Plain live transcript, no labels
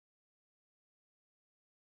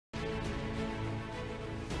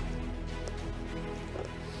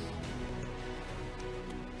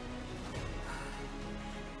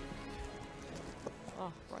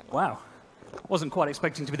Wow. Wasn't quite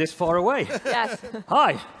expecting to be this far away. Yes.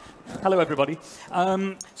 Hi. Hello, everybody.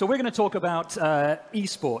 So we're going to talk about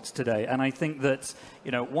eSports today, and I think that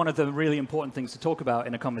one of the really important things to talk about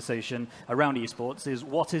in a conversation around eSports is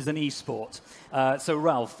what is an eSport. So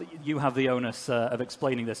Ralf, you have the onus of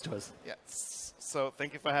explaining this to us. Yes. So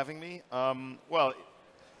thank you for having me. Well,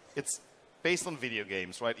 it's based on video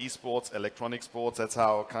games, right? Esports, electronic sports. That's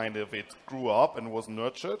how kind of it grew up and was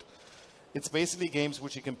nurtured. It's basically games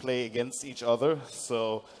which you can play against each other.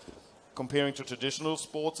 So comparing to traditional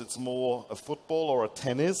sports, it's more a football or a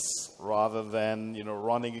tennis rather than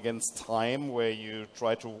running against time where you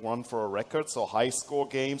try to run for a record. So high score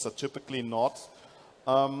games are typically not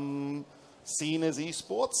seen as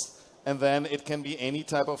esports. And then it can be any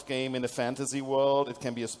type of game in a fantasy world. It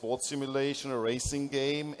can be a sports simulation, a racing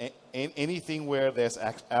game, anything where there's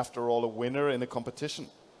after all a winner in a competition.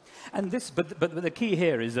 And but the key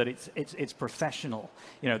here is that it's professional.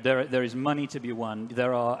 There is money to be won.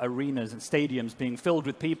 There are arenas and stadiums being filled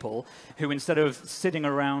with people who, instead of sitting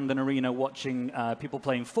around an arena watching people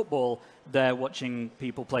playing football, they're watching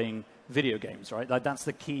people playing video games, right? That's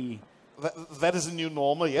the key. That is a new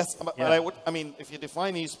normal, yes. Yeah. But if you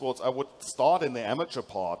define esports, I would start in the amateur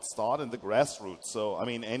part, start in the grassroots. So,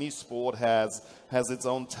 any sport has its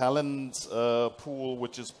own talent pool,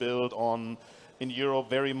 which is built on, in Europe,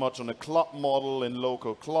 very much on a club model in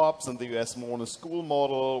local clubs, in the US more on a school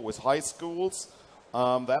model with high schools.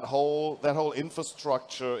 That whole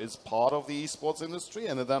infrastructure is part of the esports industry,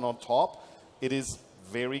 and then on top, it is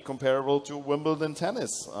very comparable to Wimbledon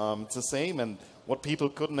tennis. It's the same, and what people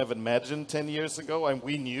couldn't have imagined 10 years ago, and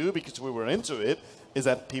we knew because we were into it, is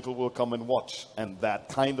that people will come and watch, and that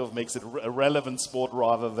kind of makes it a relevant sport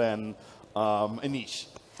rather than a niche.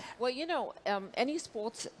 Well, any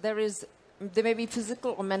sports, there may be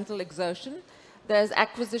physical or mental exertion. There's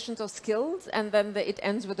acquisitions of skills, and then it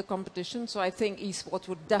ends with the competition. So I think esports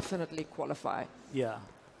would definitely qualify. Yeah.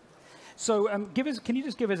 So can you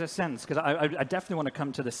just give us a sense, because I definitely want to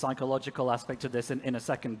come to the psychological aspect of this in a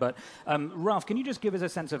second, but Ralf, can you just give us a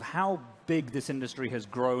sense of how big this industry has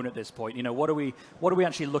grown at this point? What are we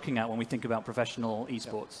actually looking at when we think about professional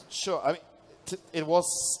esports? Yeah. Sure. It was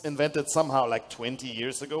invented somehow like 20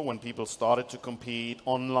 years ago when people started to compete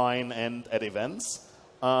online and at events.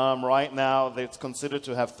 Right now, it's considered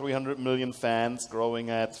to have 300 million fans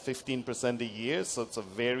growing at 15% a year, so it's a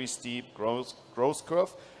very steep growth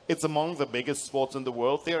curve. It's among the biggest sports in the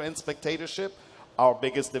world there in spectatorship. Our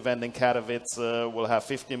biggest event in Katowice will have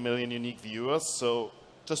 50 million unique viewers, so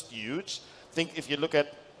just huge. I think if you look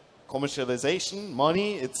at commercialization,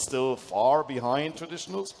 money, it's still far behind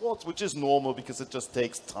traditional sports, which is normal because it just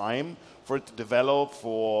takes time for it to develop,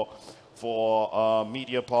 for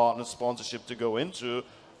media partners, sponsorship to go into.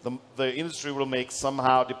 The industry will make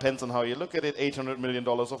somehow, depends on how you look at it, $800 million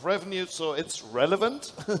of revenue, so it's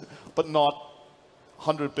relevant, but not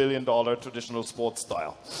 $100 billion traditional sports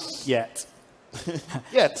style. Yet.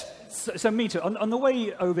 Yet. So Meeta, on the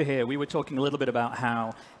way over here, we were talking a little bit about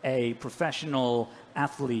how a professional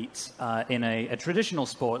athlete in a traditional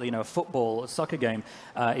sport, a football, a soccer game,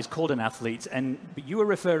 is called an athlete. And you were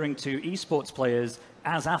referring to esports players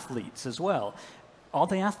as athletes as well. Are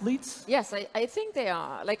they athletes? Yes, I think they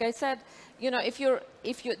are. Like I said,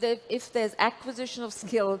 if there's acquisition of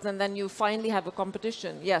skills and then you finally have a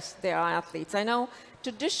competition, yes, they are athletes. I know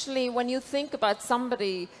traditionally when you think about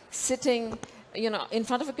somebody sitting in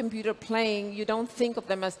front of a computer playing, you don't think of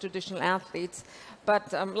them as traditional athletes.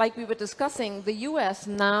 But like we were discussing, the US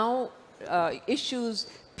now issues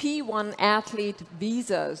P1 athlete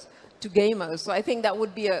visas to gamers. So I think that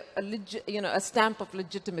would be a stamp of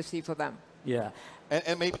legitimacy for them. Yeah.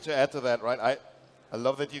 And maybe to add to that, right, I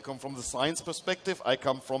love that you come from the science perspective. I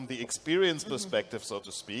come from the experience perspective, so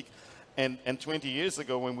to speak. And 20 years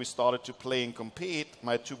ago, when we started to play and compete,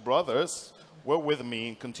 my two brothers were with me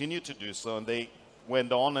and continued to do so. And they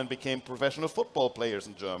went on and became professional football players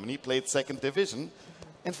in Germany, played second division.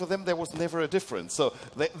 And for them, there was never a difference. So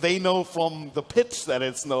they know from the pitch that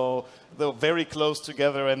they're very close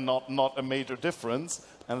together and not a major difference.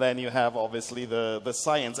 And then you have, obviously, the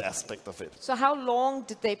science aspect of it. So how long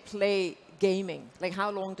did they play gaming? Like,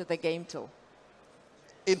 how long did they game till?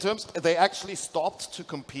 They actually stopped to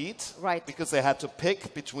compete. Right. Because they had to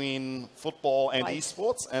pick between football and right.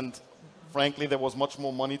 esports. And frankly, there was much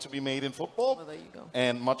more money to be made in football. Well, there you go.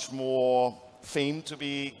 And much more fame to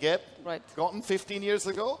be gotten 15 years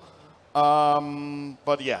ago.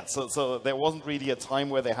 But yeah, so there wasn't really a time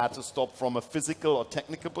where they had to stop from a physical or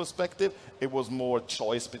technical perspective. It was more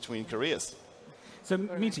choice between careers. So,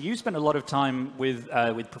 Meeta, you spent a lot of time with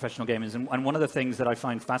professional gamers, and one of the things that I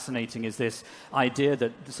find fascinating is this idea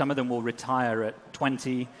that some of them will retire at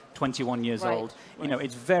 20, 21 years old. You know,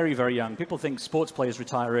 it's very, very young. People think sports players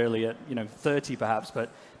retire early at, 30 perhaps, but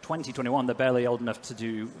 20, 21, they're barely old enough to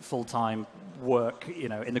do full-time work,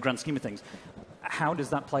 in the grand scheme of things. How does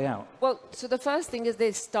that play out? Well, so the first thing is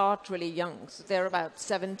they start really young. So they're about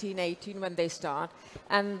 17, 18 when they start,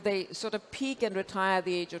 and they sort of peak and retire at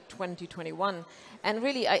the age of 20, 21. And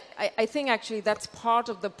really, I think actually that's part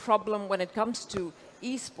of the problem when it comes to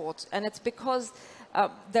eSports, and it's because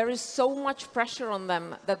there is so much pressure on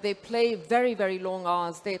them that they play very, very long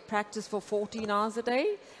hours. They practice for 14 hours a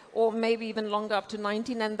day, or maybe even longer, up to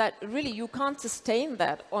 19, and that really you can't sustain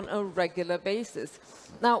that on a regular basis.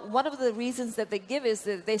 Now, one of the reasons that they give is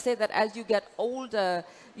that they say that as you get older,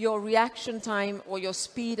 your reaction time or your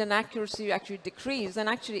speed and accuracy actually decrease. And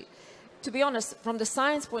actually, to be honest, from the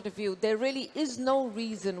science point of view, there really is no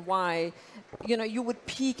reason why you would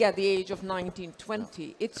peak at the age of 19,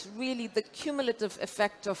 20. It's really the cumulative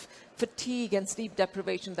effect of fatigue and sleep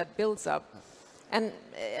deprivation that builds up. And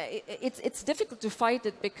it's difficult to fight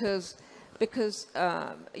it because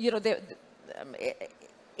they're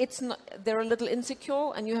a little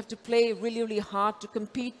insecure, and you have to play really, really hard to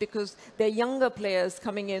compete because they're younger players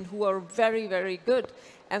coming in who are very, very good,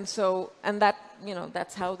 and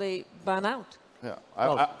that's how they burn out. Yeah,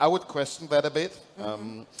 I would question that a bit.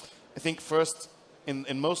 I think first,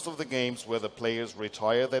 in most of the games where the players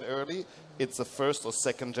retire that early, it's the first or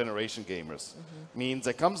second generation gamers. Means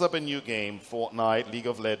there comes up a new game, Fortnite, League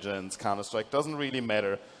of Legends, Counter-Strike, doesn't really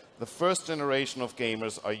matter. The first generation of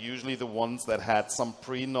gamers are usually the ones that had some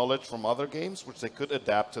pre-knowledge from other games, which they could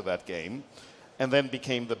adapt to that game, and then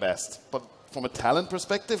became the best. But from a talent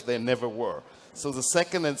perspective, they never were. So the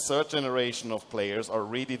second and third generation of players are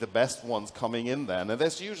really the best ones coming in then. And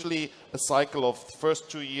there's usually a cycle of the first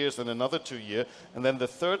 2 years and another 2 years. And then the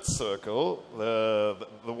third circle, the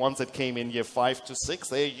ones that came in year 5 to 6,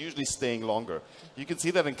 they are usually staying longer. You can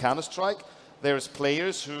see that in Counter-Strike. There's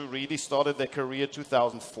players who really started their career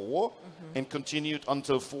 2004 and continued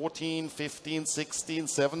until 14, 15, 16,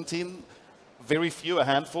 17. Very few, a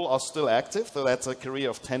handful, are still active. So that's a career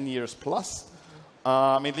of 10 years plus.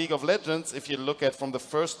 In League of Legends, if you look at from the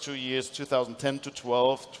first 2 years, 2010 to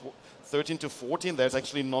 12, 13 to 14, there's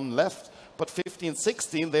actually none left. But 15,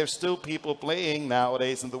 16, there's still people playing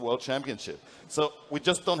nowadays in the World Championship. So we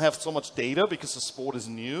just don't have so much data because the sport is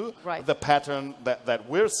new. Right. The pattern that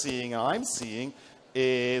we're seeing, I'm seeing,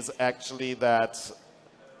 is actually that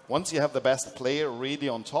once you have the best player really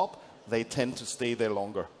on top, they tend to stay there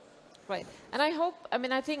longer. Right. And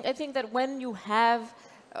I think that when you have,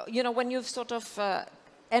 when you've sort of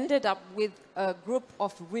ended up with a group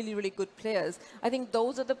of really, really good players, I think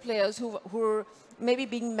those are the players who are maybe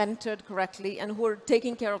being mentored correctly and who are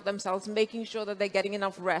taking care of themselves, making sure that they're getting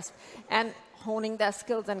enough rest and honing their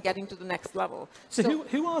skills and getting to the next level. So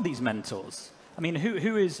who are these mentors? I mean,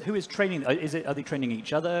 who is training? Are they training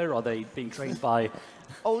each other? Are they being trained by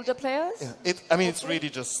older players? Yeah. It's really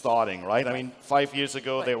just starting, right? I mean, 5 years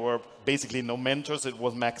ago, there were basically no mentors. It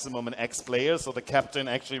was maximum an ex-player. So the captain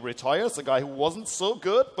actually retires, a guy who wasn't so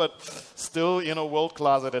good, but still, world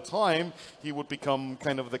class at the time. He would become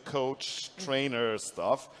kind of the coach, trainer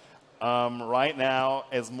stuff. Right now,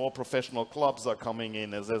 as more professional clubs are coming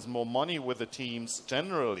in, as there's more money with the teams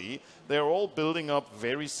generally, they're all building up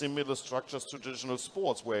very similar structures to traditional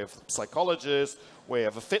sports, where you have psychologists, where you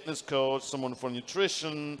have a fitness coach, someone for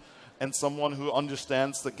nutrition, and someone who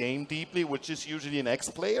understands the game deeply, which is usually an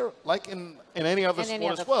ex-player, like in any other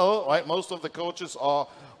sport as well, right? Most of the coaches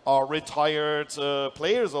are retired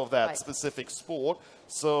players of that specific sport.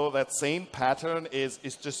 So that same pattern is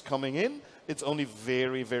just coming in. It's only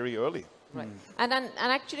very, very early. Right. And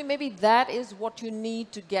actually maybe that is what you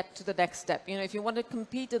need to get to the next step. If you want to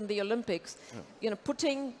compete in the Olympics,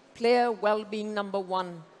 putting player well-being number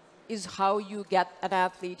one is how you get an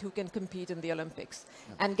athlete who can compete in the Olympics.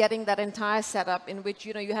 And getting that entire setup in which,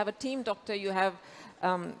 you have a team doctor, you have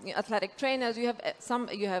athletic trainers, you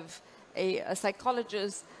have a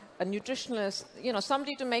psychologist, a nutritionist,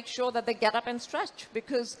 somebody to make sure that they get up and stretch,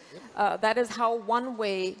 because that is how one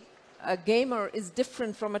way a gamer is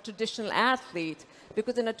different from a traditional athlete,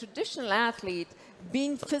 because in a traditional athlete,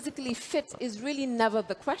 being physically fit is really never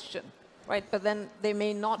the question, right? But then they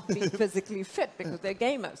may not be physically fit because they're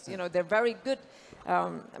gamers. They're very good.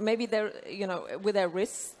 Maybe they're, with their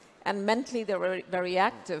wrists, and mentally they're very, very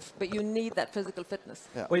active, but you need that physical fitness.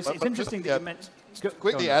 Yeah. Well, it's interesting that you mentioned...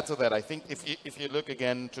 Quickly add to that, I think if you look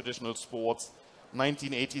again, traditional sports,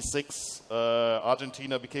 1986,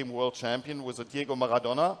 Argentina became world champion with a Diego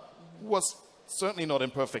Maradona, who was certainly not in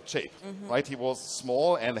perfect shape, right? He was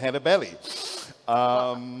small and had a belly.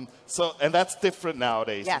 And that's different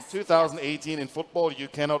nowadays. Yes. In 2018 in football, you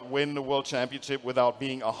cannot win the world championship without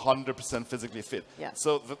being 100% physically fit. Yes.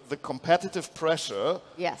 So the competitive pressure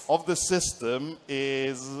Yes. of the system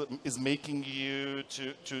is making you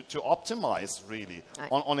to optimize really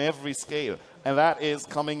on every scale. And that is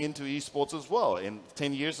coming into esports as well.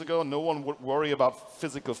 10 years ago, no one would worry about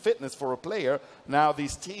physical fitness for a player. Now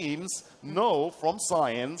these teams know from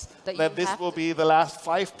science that this will be the last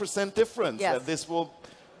 5% difference. Yes. That this will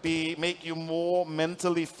make you more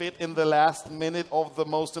mentally fit in the last minute of the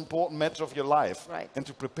most important match of your life. Right. And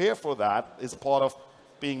to prepare for that is part of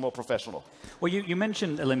being more professional. Well, you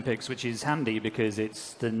mentioned Olympics, which is handy because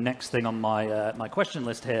it's the next thing on my my question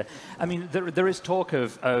list here. I mean, there is talk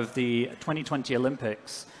of the 2020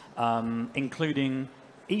 Olympics including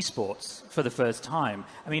eSports for the first time.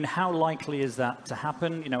 I mean, how likely is that to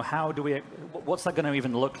happen? You know, what's that going to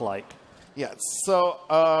even look like? Yeah, so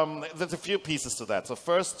there's a few pieces to that. So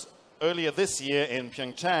first, earlier this year in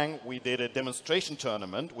Pyeongchang, we did a demonstration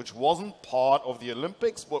tournament, which wasn't part of the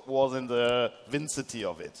Olympics, but was in the vicinity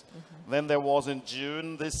of it. Then there was in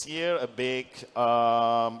June this year a big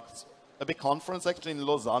conference actually in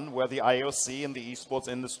Lausanne, where the IOC and the esports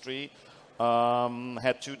industry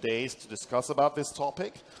had 2 days to discuss about this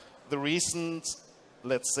topic. The recent,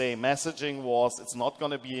 let's say, messaging was it's not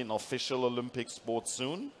going to be an official Olympic sport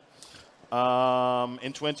soon.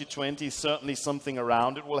 In 2020, certainly something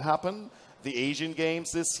around it will happen. The Asian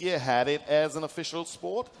Games this year had it as an official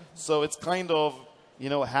sport. So it's kind of,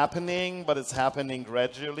 happening, but it's happening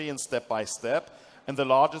gradually and step by step. And the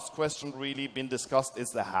largest question really been discussed is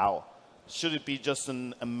the how. Should it be just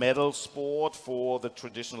a medal sport for the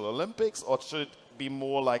traditional Olympics, or should it be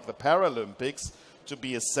more like the Paralympics to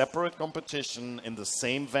be a separate competition in the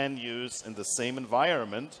same venues, in the same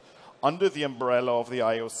environment, under the umbrella of the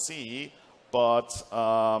IOC, but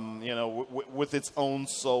with its own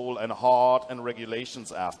soul and heart and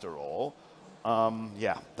regulations after all.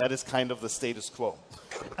 That is kind of the status quo.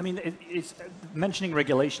 I mean, mentioning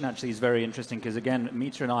regulation actually is very interesting because, again,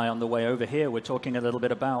 Meeta and I on the way over here, we're talking a little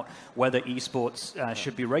bit about whether esports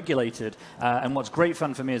should be regulated. And what's great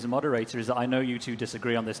fun for me as a moderator is that I know you two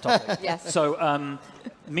disagree on this topic. Yes. So,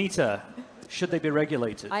 Meeta, should they be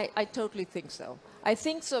regulated? I totally think so. I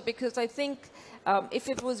think so because I think if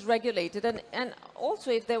it was regulated and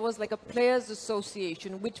also if there was like a players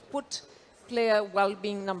association which put player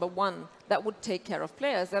well-being number one, that would take care of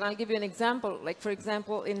players. And I'll give you an example. Like, for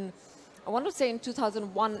example, I want to say in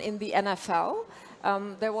 2001 in the NFL,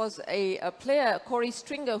 there was a player, Corey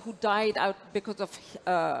Stringer, who died out because of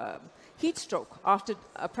heat stroke after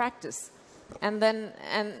a practice. And then,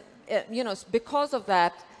 because of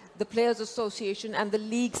that, the Players Association and the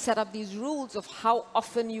league set up these rules of how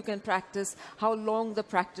often you can practice, how long the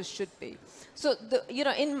practice should be. So,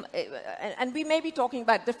 and we may be talking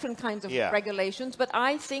about different kinds of regulations, but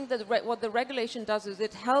I think that what the regulation does is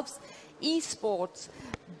it helps esports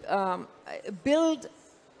build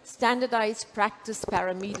standardized practice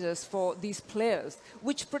parameters for these players,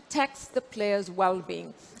 which protects the players'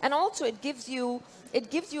 well-being. And also it gives you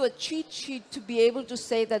a cheat sheet to be able to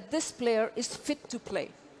say that this player is fit to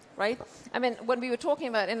play. Right? I mean, when we were talking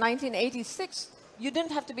about in 1986, you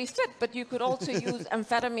didn't have to be fit, but you could also use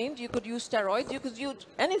amphetamines, you could use steroids, you could use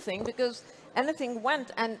anything because anything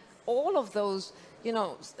went, and all of those,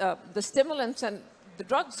 the stimulants and the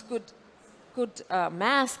drugs could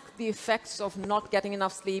mask the effects of not getting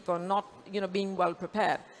enough sleep or not, being well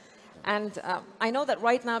prepared. And I know that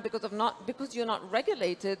right now, because you're not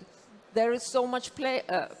regulated, there is so much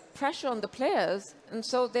pressure on the players, and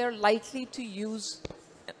so they're likely to use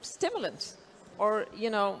stimulants or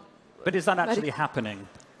but is that actually happening?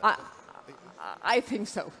 I think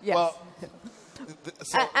so, yes. Well,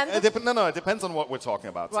 it depends on what we're talking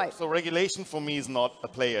about. Right. So regulation for me is not a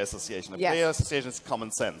player association. A player association is common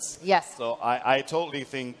sense. Yes. So I totally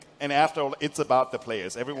think, and after all, it's about the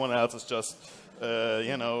players. Everyone else is just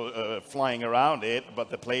flying around it, but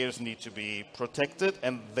the players need to be protected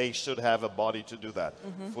and they should have a body to do that.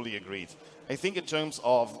 Fully agreed. I think in terms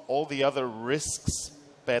of all the other risks,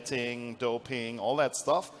 betting, doping, all that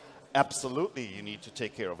stuff, absolutely you need to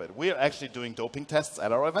take care of it. We're actually doing doping tests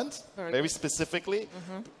at our event, very specifically.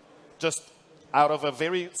 Just out of a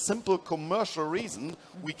very simple commercial reason,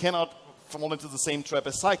 we cannot fall into the same trap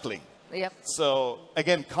as cycling. Yep. So,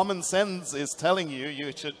 again, common sense is telling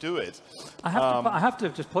you should do it. I have to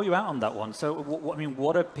just pull you out on that one. So,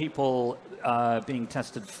 what are people being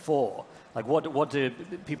tested for? Like, what do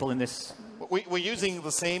people in this... We're using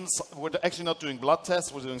the same... We're actually not doing blood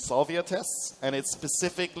tests. We're doing salvia tests. And it's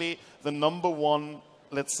specifically the number one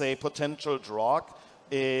let's say, potential drug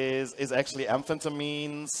is actually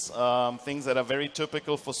amphetamines, things that are very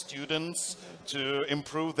typical for students to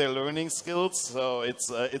improve their learning skills. So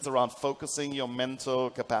it's around focusing your mental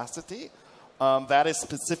capacity. That is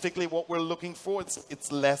specifically what we're looking for.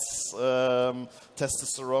 It's less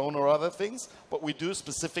testosterone or other things, but we do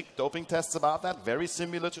specific doping tests about that, very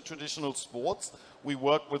similar to traditional sports. We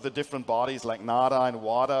work with the different bodies like NADA and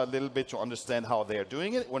WADA a little bit to understand how they're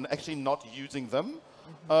doing it. We're actually not using them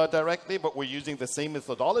directly, but we're using the same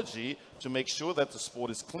methodology to make sure that the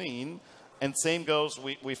sport is clean. And same goes,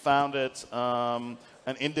 we founded an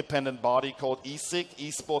independent body called eSIG,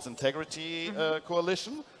 eSports Integrity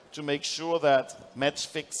Coalition, to make sure that match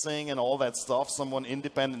fixing and all that stuff, someone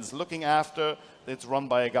independent is looking after. It's run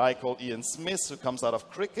by a guy called Ian Smith, who comes out of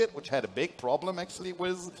cricket, which had a big problem actually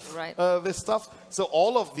with this stuff. So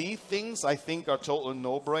all of these things, I think, are total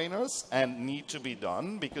no-brainers and need to be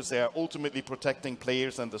done because they are ultimately protecting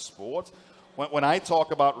players and the sport. When I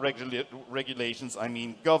talk about regulations, I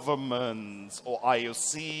mean governments or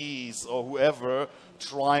IOCs or whoever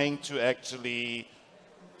trying to actually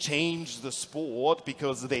change the sport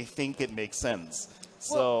because they think it makes sense.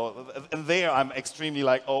 So, and there I'm extremely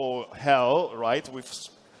like, oh, hell, right?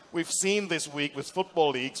 We've seen this week with football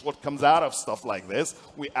leagues what comes out of stuff like this.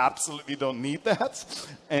 We absolutely don't need that.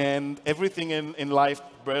 And everything in life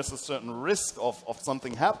bears a certain risk of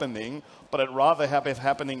something happening, but I'd rather have it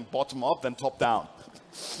happening bottom up than top down.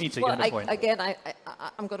 Meeta, well, point.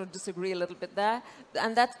 I'm going to disagree a little bit there.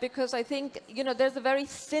 And that's because I think, there's a very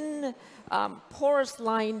thin, porous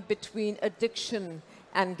line between addiction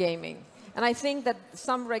and gaming. And I think that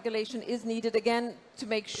some regulation is needed, again, to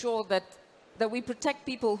make sure that we protect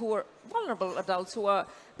people who are vulnerable adults who are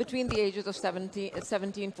between the ages of 17,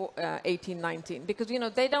 18, 19. Because,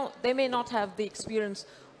 they may not have the experience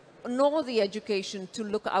nor the education to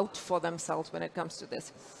look out for themselves when it comes to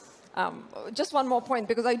this. Just one more point,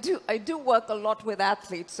 because I do work a lot with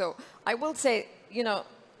athletes. So I will say,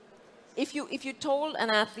 if you told an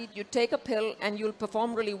athlete you take a pill and you'll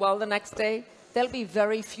perform really well the next day, there'll be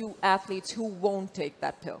very few athletes who won't take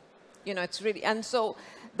that pill. It's really, and so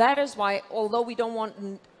that is why, although we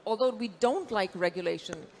don't like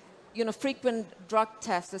regulation, frequent drug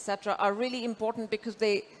tests, etc., are really important because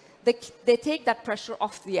they take that pressure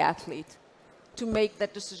off the athlete to make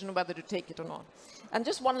that decision whether to take it or not. And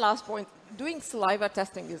just one last point, doing saliva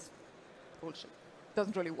testing is bullshit.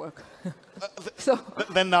 Doesn't really work.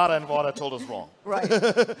 Then NADA and WADA told us wrong. Right.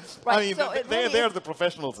 I mean, so they're the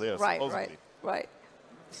professionals there, supposedly. Right.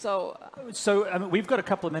 So we've got a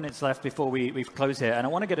couple of minutes left before we close here, and I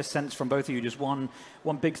want to get a sense from both of you, just one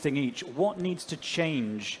big thing each. What needs to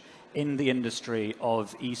change in the industry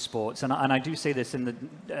of esports, and I do say this in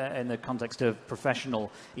the context of professional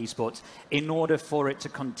esports, in order for it to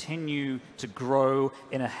continue to grow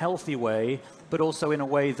in a healthy way, but also in a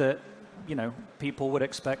way that people would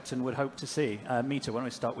expect and would hope to see. Meeta, why don't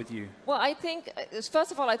we start with you? Well, I think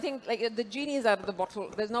first of all, I think like the genie is out of the bottle.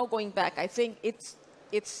 There's no going back. I think it's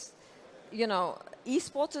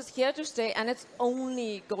esports is here to stay, and it's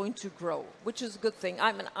only going to grow, which is a good thing.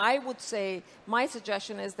 I mean, I would say my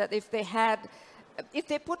suggestion is that if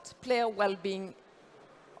they put player well-being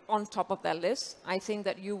on top of their list, I think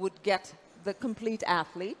that you would get the complete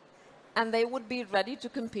athlete, and they would be ready to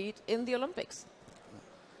compete in the Olympics.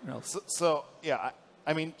 So yeah,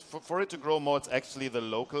 I mean, for it to grow more, it's actually the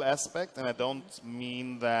local aspect, and I don't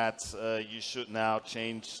mean that you should now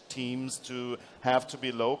change teams to have to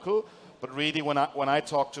be local. But really, when I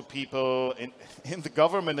talk to people in the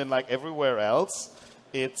government and like everywhere else,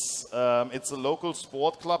 it's a local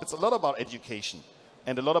sport club. It's a lot about education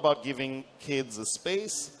and a lot about giving kids a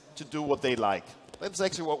space to do what they like. That's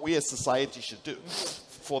actually what we as society should do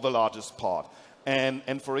for the largest part.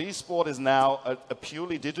 And for eSport is now a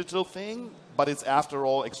purely digital thing, but it's after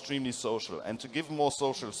all extremely social. And to give more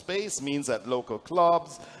social space means that local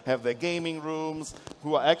clubs have their gaming rooms,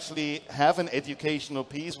 who actually have an educational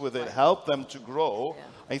piece with it, help them to grow.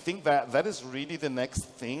 Yeah. I think that is really the next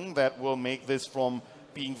thing that will make this from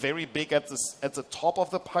being very big at the top of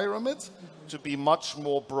the pyramid to be much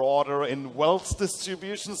more broader in wealth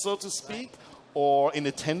distribution, so to speak, or in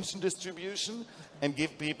attention distribution, and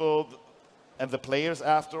give people and the players,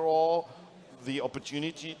 after all, the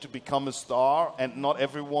opportunity to become a star. And not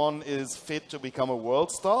everyone is fit to become a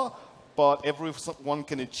world star, but everyone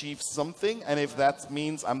can achieve something. And if that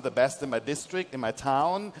means I'm the best in my district, in my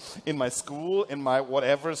town, in my school, in my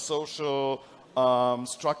whatever social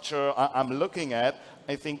structure I'm looking at,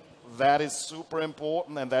 I think that is super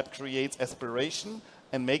important, and that creates aspiration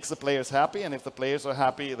and makes the players happy. And if the players are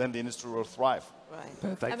happy, then the industry will thrive. Right.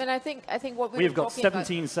 Perfect. I mean, I think what We've got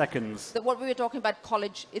 17 seconds. What we were talking about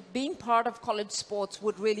college, it being part of college sports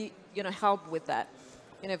would really, help with that.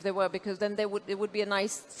 If they were, because then it would be a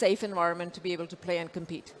nice, safe environment to be able to play and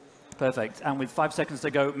compete. Perfect. And with 5 seconds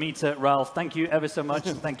to go, Meeta, Ralf, thank you ever so much.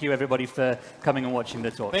 And thank you, everybody, for coming and watching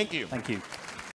the talk. Thank you. Thank you.